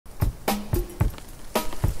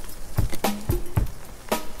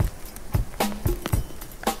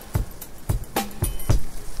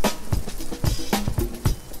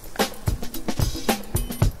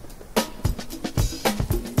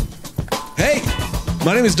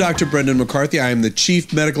My name is Dr. Brendan McCarthy. I am the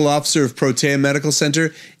Chief Medical Officer of Protea Medical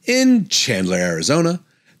Center in Chandler, Arizona.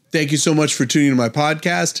 Thank you so much for tuning into my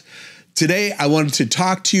podcast. Today, I wanted to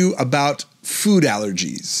talk to you about food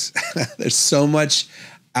allergies. There's so much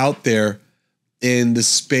out there in the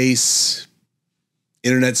space,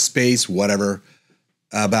 internet space, whatever,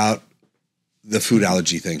 about the food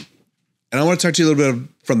allergy thing. And I want to talk to you a little bit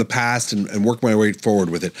from the past and work my way forward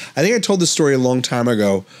with it. I think I told this story a long time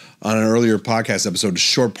ago on an earlier podcast episode, a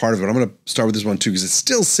short part of it. I'm going to start with this one too, because it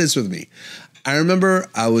still sits with me. I remember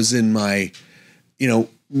I was in my,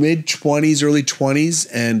 mid-20s, early 20s,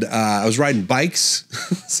 and I was riding bikes.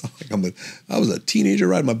 So I was a teenager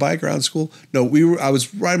riding my bike around school. I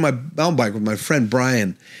was riding my mountain bike with my friend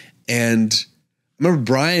Brian, and I remember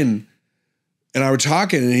Brian and I were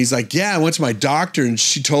talking, and he's like, yeah, I went to my doctor, and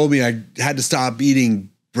she told me I had to stop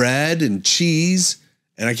eating bread and cheese,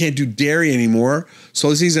 and I can't do dairy anymore. So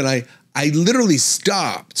this season, I literally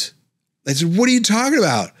stopped. I said, what are you talking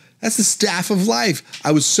about? That's the staff of life.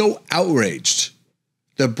 I was so outraged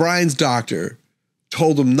that Brian's doctor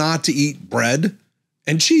told him not to eat bread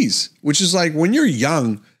and cheese, which is like when you're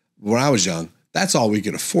young, when I was young, that's all we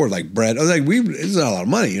could afford, like bread. I was like, it's not a lot of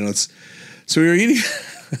money, so we were eating,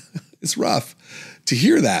 it's rough to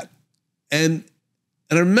hear that. And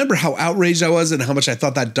I remember how outraged I was and how much I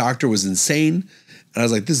thought that doctor was insane. And I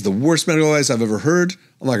was like, this is the worst medical advice I've ever heard.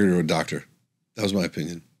 I'm not going to go to a doctor. That was my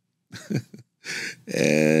opinion.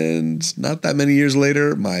 And not that many years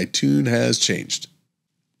later, my tune has changed.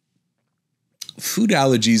 Food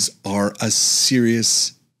allergies are a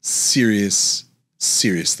serious, serious,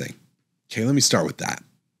 serious thing. Okay, let me start with that.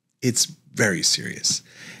 It's very serious.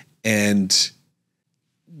 And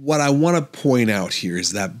what I want to point out here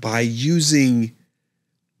is that by using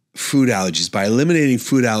food allergies, by eliminating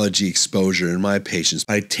food allergy exposure in my patients,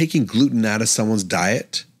 by taking gluten out of someone's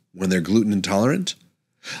diet when they're gluten intolerant,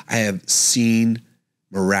 I have seen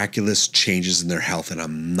miraculous changes in their health, and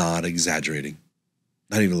I'm not exaggerating,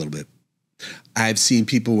 not even a little bit. I've seen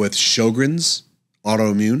people with Sjogren's,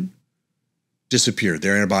 autoimmune, disappear.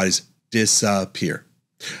 Their antibodies disappear.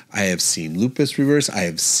 I have seen lupus reverse. I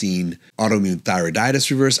have seen autoimmune thyroiditis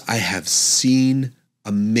reverse. I have seen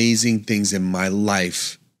amazing things in my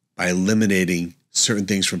life by eliminating certain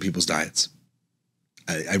things from people's diets.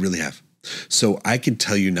 I really have. So I can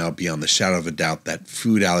tell you now beyond the shadow of a doubt that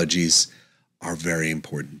food allergies are very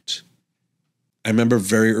important. I remember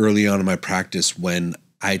very early on in my practice when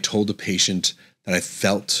I told a patient that I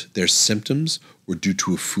felt their symptoms were due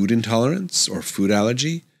to a food intolerance or food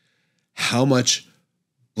allergy, how much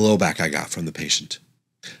blowback I got from the patient,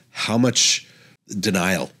 how much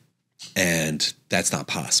denial, and that's not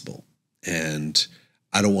possible. And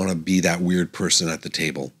I don't want to be that weird person at the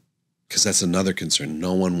table, because that's another concern.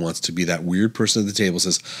 No one wants to be that weird person at the table who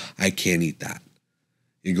says, I can't eat that.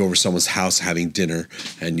 You go over someone's house having dinner,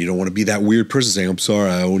 and you don't want to be that weird person saying, I'm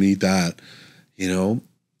sorry, I won't eat that,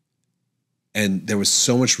 And there was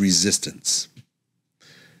so much resistance,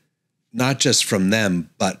 not just from them,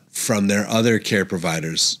 but from their other care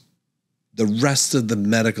providers, the rest of the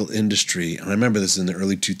medical industry. And I remember this in the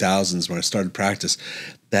early 2000s when I started practice,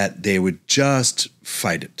 that they would just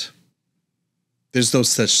fight it. There's no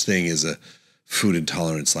such thing as a food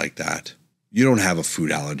intolerance like that. You don't have a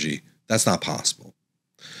food allergy. That's not possible.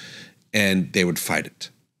 And they would fight it.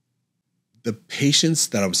 The patients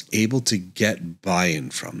that I was able to get buy-in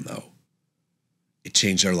from, though, it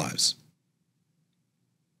changed their lives.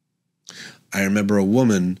 I remember a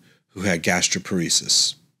woman who had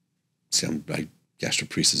gastroparesis. She had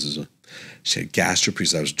gastroparesis.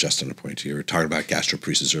 I was just on a point here. We were talking about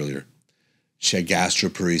gastroparesis earlier. She had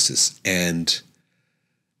gastroparesis, and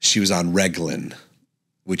she was on Reglan,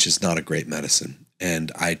 which is not a great medicine.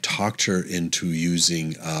 And I talked her into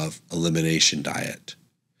using an elimination diet.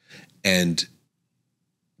 And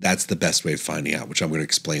that's the best way of finding out, which I'm going to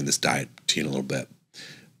explain this diet to you in a little bit.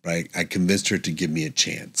 But I convinced her to give me a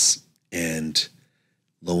chance. And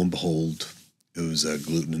lo and behold, it was a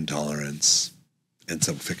gluten intolerance, and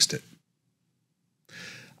so fixed it.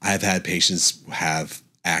 I've had patients have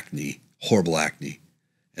acne, horrible acne,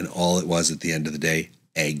 and all it was at the end of the day,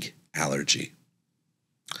 egg allergy.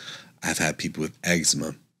 I've had people with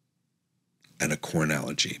eczema and a corn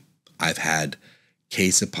allergy. I've had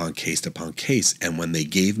case upon case upon case. And when they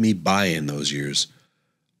gave me buy-in those years,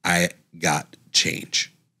 I got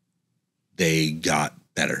change. They got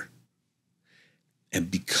better. And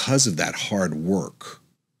because of that hard work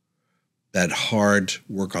on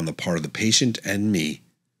the part of the patient and me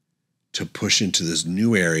to push into this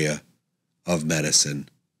new area of medicine,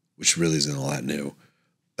 which really isn't all that new,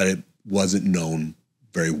 but it wasn't known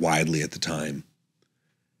very widely at the time.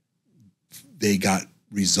 they got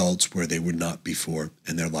results where they were not before,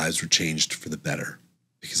 and their lives were changed for the better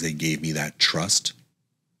because they gave me that trust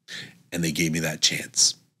and they gave me that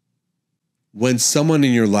chance. When someone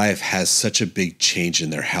in your life has such a big change in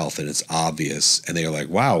their health and it's obvious, and they're like,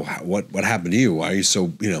 wow, what happened to you? Why are you so,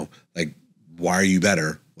 why are you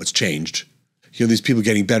better? What's changed? These people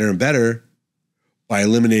getting better and better by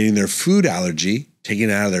eliminating their food allergy, taking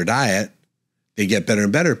it out of their diet, they get better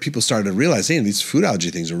and better. People started to realize, hey, these food allergy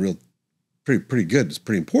things are pretty good. It's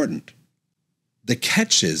pretty important. The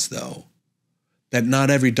catch is, though, that not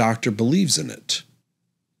every doctor believes in it.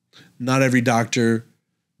 Not every doctor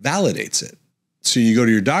validates it. So you go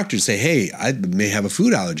to your doctor and say, hey, I may have a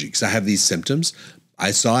food allergy because I have these symptoms. I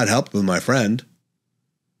saw it helped with my friend.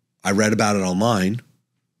 I read about it online.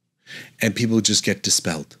 And people just get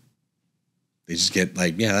dispelled. They just get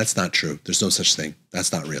like, yeah, that's not true. There's no such thing.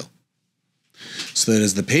 That's not real. So then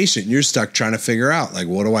as the patient, you're stuck trying to figure out, like,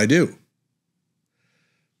 what do I do?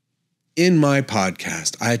 In my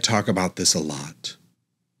podcast, I talk about this a lot.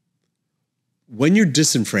 When you're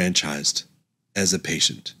disenfranchised as a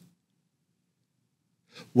patient,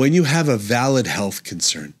 when you have a valid health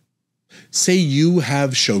concern, say you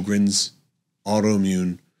have Sjogren's,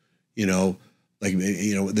 autoimmune,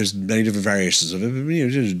 there's many different variations of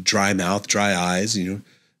it, dry mouth, dry eyes,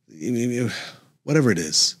 whatever it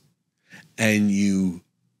is. And you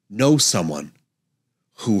know someone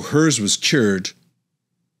who hers was cured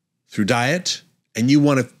through diet, and you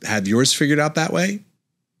want to have yours figured out that way.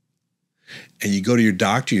 And you go to your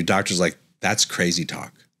doctor's like, that's crazy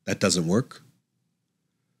talk. That doesn't work.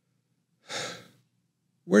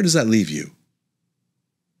 Where does that leave you?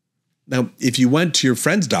 Now, if you went to your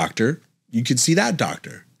friend's doctor, you could see that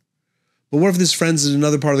doctor. But what if this friend's in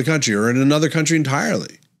another part of the country or in another country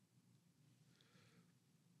entirely?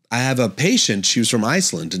 I have a patient, she was from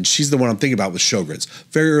Iceland, and she's the one I'm thinking about with Sjogren's.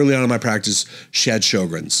 Very early on in my practice, she had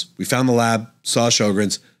Sjogren's. We found the lab, saw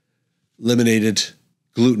Sjogren's, eliminated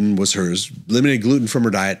gluten was hers, eliminated gluten from her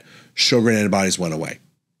diet, Sjogren antibodies went away.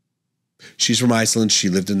 She's from Iceland, she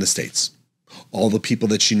lived in the States. All the people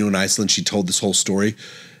that she knew in Iceland, she told this whole story,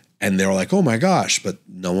 and they were like, oh my gosh, but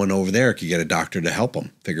no one over there could get a doctor to help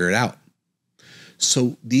them figure it out.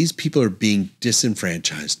 So these people are being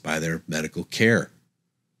disenfranchised by their medical care,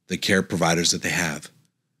 the care providers that they have.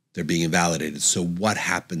 They're being invalidated. So what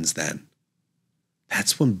happens then?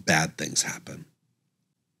 That's when bad things happen.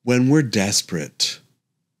 When we're desperate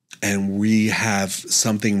and we have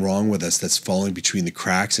something wrong with us that's falling between the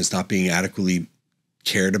cracks, it's not being adequately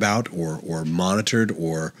cared about or monitored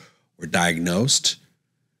or diagnosed,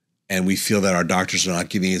 and we feel that our doctors are not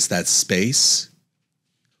giving us that space,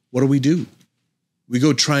 what do? We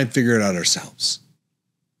go try and figure it out ourselves.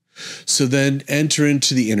 So then enter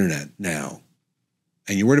into the internet now.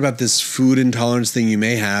 And you're worried about this food intolerance thing you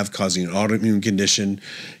may have causing an autoimmune condition.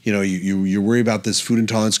 You're worried about this food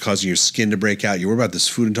intolerance causing your skin to break out. You're worried about this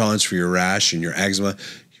food intolerance for your rash and your eczema.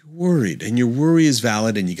 You're worried, and your worry is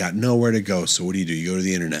valid, and you got nowhere to go. So what do? You go to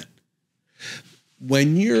the internet.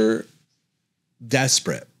 When you're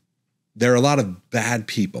desperate, there are a lot of bad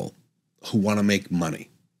people who want to make money.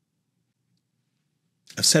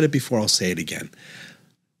 I've said it before, I'll say it again.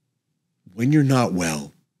 When you're not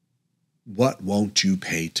well, what won't you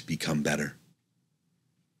pay to become better?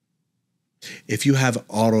 If you have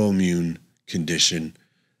autoimmune condition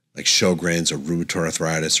like Sjogren's or rheumatoid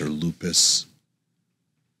arthritis or lupus,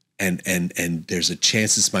 and there's a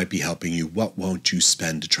chance this might be helping you, what won't you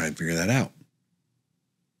spend to try and figure that out?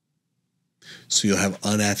 So you'll have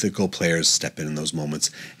unethical players step in those moments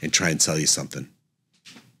and try and sell you something.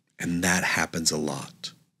 And that happens a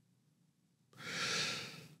lot.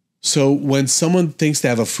 So when someone thinks they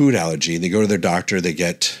have a food allergy, they go to their doctor, they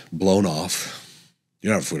get blown off. You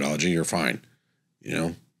don't have a food allergy, you're fine.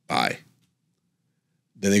 Bye.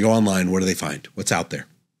 Then they go online, what do they find? What's out there?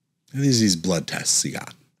 And these blood tests you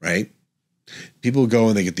got, right? People go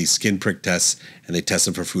and they get these skin prick tests and they test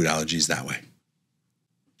them for food allergies that way.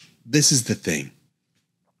 This is the thing.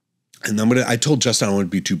 And I told Justin I don't want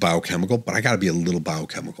to be too biochemical, but I got to be a little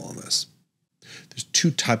biochemical on this. There's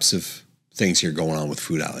two types of things here going on with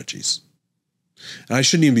food allergies. And I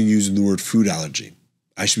shouldn't even be using the word food allergy.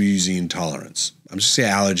 I should be using intolerance. I'm just saying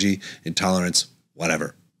allergy, intolerance,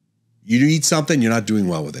 whatever. You eat something, you're not doing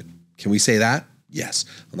well with it. Can we say that? Yes.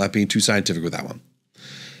 I'm not being too scientific with that one.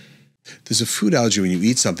 There's a food allergy when you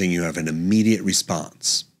eat something, you have an immediate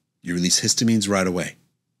response. You release histamines right away.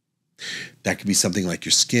 That could be something like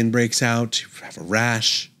your skin breaks out, you have a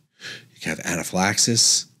rash, you can have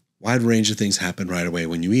anaphylaxis. Wide range of things happen right away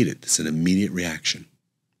when you eat it. It's an immediate reaction,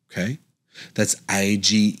 okay? That's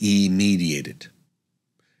IgE mediated.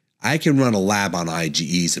 I can run a lab on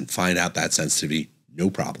IgEs and find out that sensitivity, no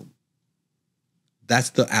problem.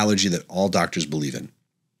 That's the allergy that all doctors believe in.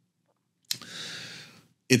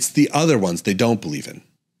 It's the other ones they don't believe in.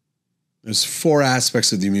 There's 4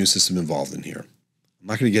 aspects of the immune system involved in here. I'm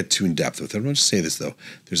not going to get too in depth with it. I'm going to say this though.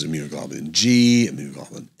 There's immunoglobulin G,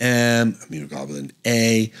 immunoglobulin M, immunoglobulin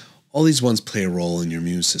A. All these ones play a role in your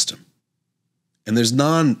immune system. And there's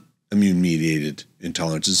non-immune mediated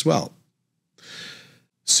intolerance as well.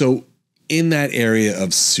 So in that area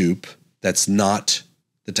of soup, that's not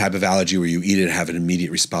the type of allergy where you eat it and have an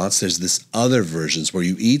immediate response. There's this other versions where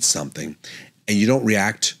you eat something and you don't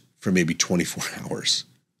react for maybe 24 hours.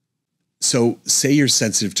 So say you're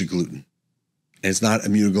sensitive to gluten and it's not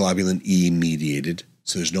immunoglobulin E mediated,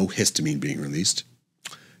 so there's no histamine being released.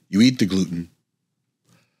 You eat the gluten.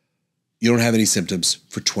 You don't have any symptoms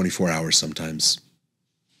for 24 hours sometimes.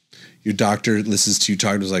 Your doctor listens to you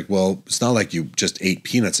talking and is like, well, it's not like you just ate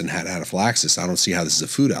peanuts and had anaphylaxis. I don't see how this is a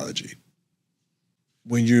food allergy.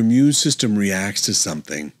 When your immune system reacts to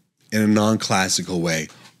something in a non-classical way,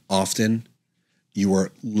 often you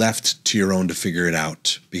are left to your own to figure it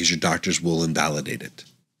out because your doctors will invalidate it.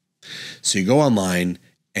 So you go online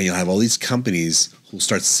and you'll have all these companies who'll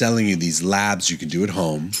start selling you these labs you can do at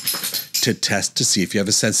home to test to see if you have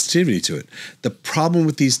a sensitivity to it. The problem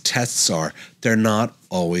with these tests are they're not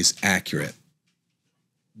always accurate.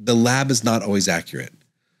 The lab is not always accurate.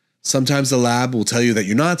 Sometimes the lab will tell you that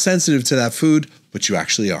you're not sensitive to that food, but you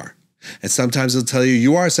actually are. And sometimes they'll tell you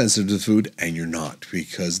you are sensitive to the food and you're not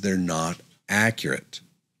because they're not accurate.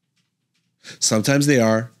 Sometimes they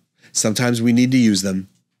are. Sometimes we need to use them.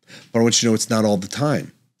 But I want you to know it's not all the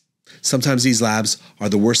time. Sometimes these labs are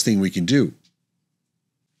the worst thing we can do.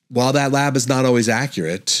 While that lab is not always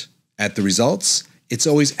accurate at the results, it's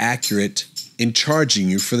always accurate in charging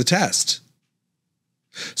you for the test.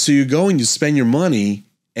 So you go and you spend your money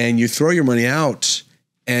and you throw your money out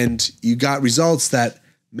and you got results that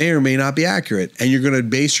may or may not be accurate and you're going to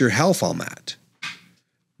base your health on that.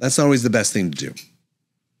 That's not always the best thing to do.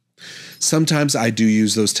 Sometimes I do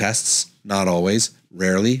use those tests, not always,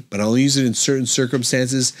 rarely, but I'll use it in certain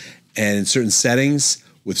circumstances and in certain settings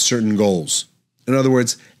with certain goals. In other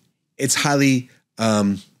words, it's highly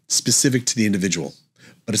specific to the individual,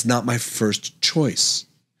 but it's not my first choice.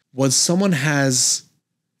 When someone has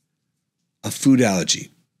a food allergy,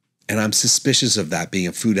 and I'm suspicious of that being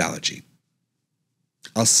a food allergy,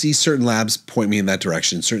 I'll see certain labs point me in that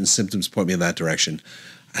direction, certain symptoms point me in that direction.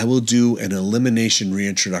 I will do an elimination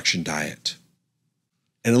reintroduction diet.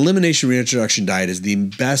 An elimination reintroduction diet is the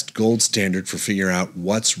best gold standard for figuring out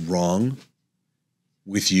what's wrong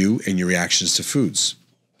with you and your reactions to foods.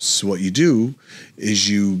 So what you do is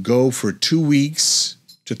you go for 2 weeks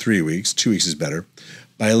to 3 weeks, 2 weeks is better,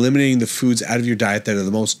 by eliminating the foods out of your diet that are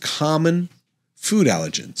the most common food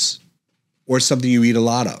allergens or something you eat a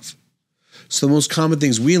lot of. So the most common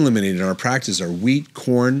things we eliminate in our practice are wheat,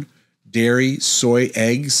 corn, dairy, soy,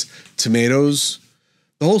 eggs, tomatoes,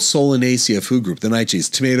 the whole Solanaceae food group, the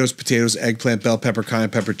nightshades, tomatoes, potatoes, eggplant, bell pepper, cayenne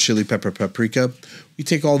pepper, chili pepper, paprika. We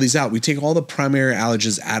take all these out. We take all the primary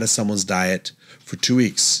allergens out of someone's diet for 2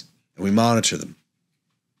 weeks, and we monitor them.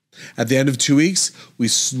 At the end of 2 weeks, we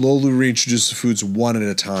slowly reintroduce the foods one at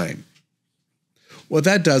a time. What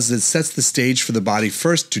that does is it sets the stage for the body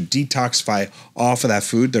first to detoxify off of that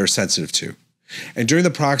food they're sensitive to. And during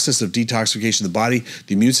the process of detoxification of the body,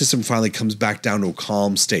 the immune system finally comes back down to a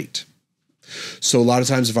calm state. So a lot of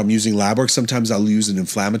times if I'm using lab work, sometimes I'll use an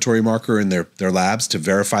inflammatory marker in their labs to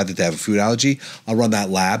verify that they have a food allergy. I'll run that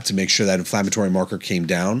lab to make sure that inflammatory marker came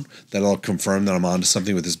down. That'll confirm that I'm onto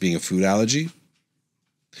something with this being a food allergy.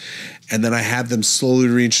 And then I have them slowly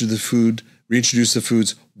reintroduce the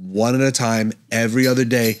foods one at a time every other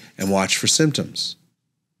day and watch for symptoms.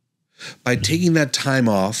 By taking that time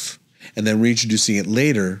off and then reintroducing it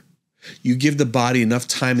later, you give the body enough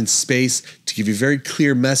time and space to give you a very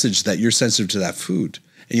clear message that you're sensitive to that food,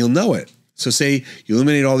 and you'll know it. So say you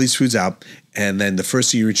eliminate all these foods out, and then the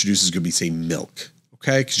first thing you introduce is going to be, say, milk,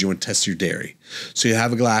 okay? Because you want to test your dairy. So you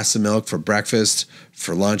have a glass of milk for breakfast,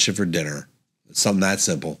 for lunch, and for dinner. It's something that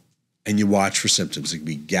simple. And you watch for symptoms. It could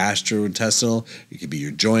be gastrointestinal, it could be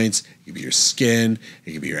your joints, it could be your skin,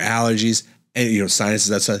 it could be your allergies, and sinuses,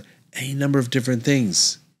 that's any number of different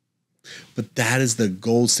things. But that is the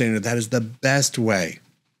gold standard. That is the best way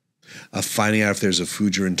of finding out if there's a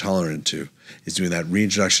food you're intolerant to, is doing that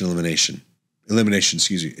elimination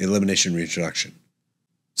reintroduction.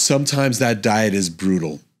 Sometimes that diet is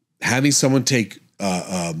brutal. Having someone take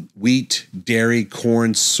wheat, dairy,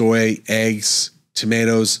 corn, soy, eggs,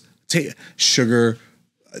 tomatoes, sugar,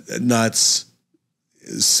 nuts,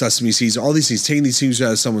 sesame seeds, all these things, taking these things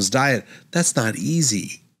out of someone's diet, that's not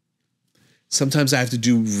easy. Sometimes I have to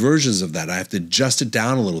do versions of that. I have to adjust it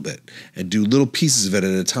down a little bit and do little pieces of it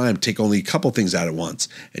at a time, take only a couple things out at once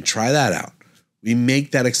and try that out. We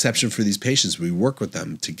make that exception for these patients. We work with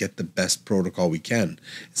them to get the best protocol we can.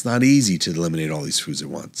 It's not easy to eliminate all these foods at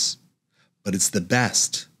once, but it's the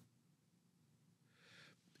best.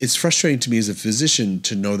 It's frustrating to me as a physician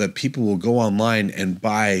to know that people will go online and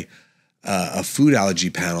buy a food allergy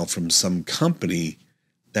panel from some company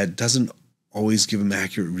that doesn't always give them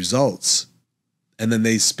accurate results. And then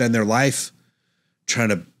they spend their life trying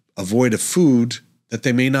to avoid a food that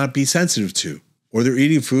they may not be sensitive to, or they're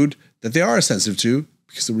eating food that they are sensitive to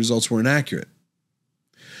because the results were inaccurate.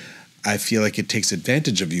 I feel like it takes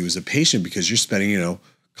advantage of you as a patient because you're spending, a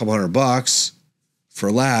couple $100 for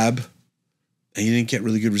a lab and you didn't get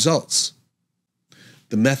really good results.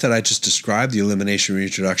 The method I just described, the elimination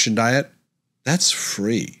reintroduction diet, that's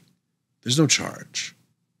free. There's no charge.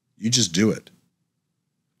 You just do it.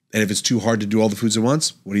 And if it's too hard to do all the foods at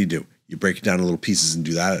once, what do? You break it down into little pieces and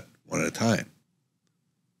do that one at a time.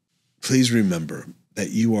 Please remember that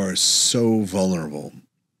you are so vulnerable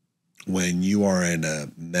when you are in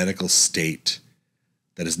a medical state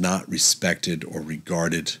that is not respected or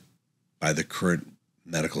regarded by the current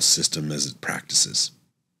medical system as it practices.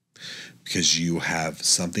 Because you have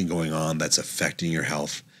something going on that's affecting your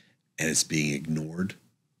health and it's being ignored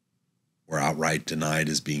or outright denied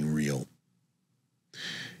as being real.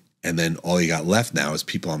 And then all you got left now is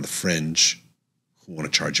people on the fringe who want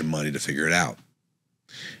to charge you money to figure it out.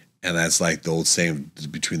 And that's like the old saying,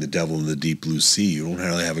 between the devil and the deep blue sea, you don't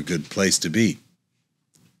really have a good place to be.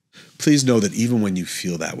 Please know that even when you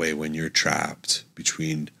feel that way, when you're trapped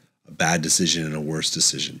between a bad decision and a worse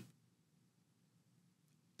decision,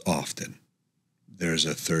 often there's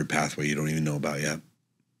a third pathway you don't even know about yet.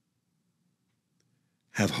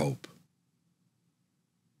 Have hope.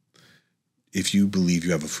 If you believe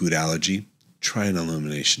you have a food allergy, try an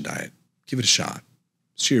elimination diet. Give it a shot.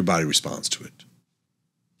 See how your body responds to it.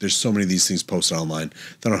 There's so many of these things posted online.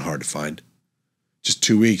 They're not hard to find. Just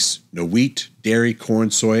 2 weeks. No wheat, dairy,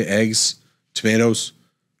 corn, soy, eggs, tomatoes,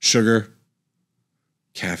 sugar,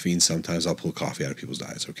 caffeine. Sometimes I'll pull coffee out of people's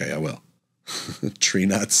diets. Okay, I will. Tree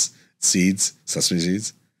nuts, seeds, sesame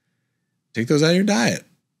seeds. Take those out of your diet.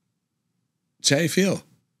 See how you feel.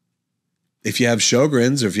 If you have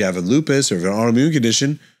Sjogren's or if you have a lupus or if you have an autoimmune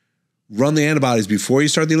condition, run the antibodies before you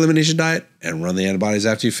start the elimination diet and run the antibodies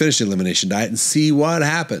after you finish the elimination diet and see what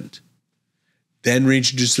happened. Then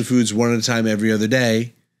reintroduce the foods one at a time every other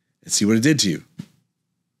day and see what it did to you.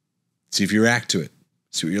 See if you react to it.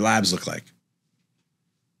 See what your labs look like.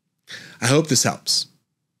 I hope this helps.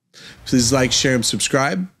 Please like, share, and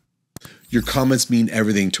subscribe. Your comments mean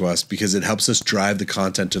everything to us because it helps us drive the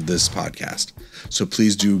content of this podcast. So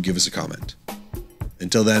please do give us a comment.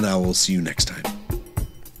 Until then, I will see you next time.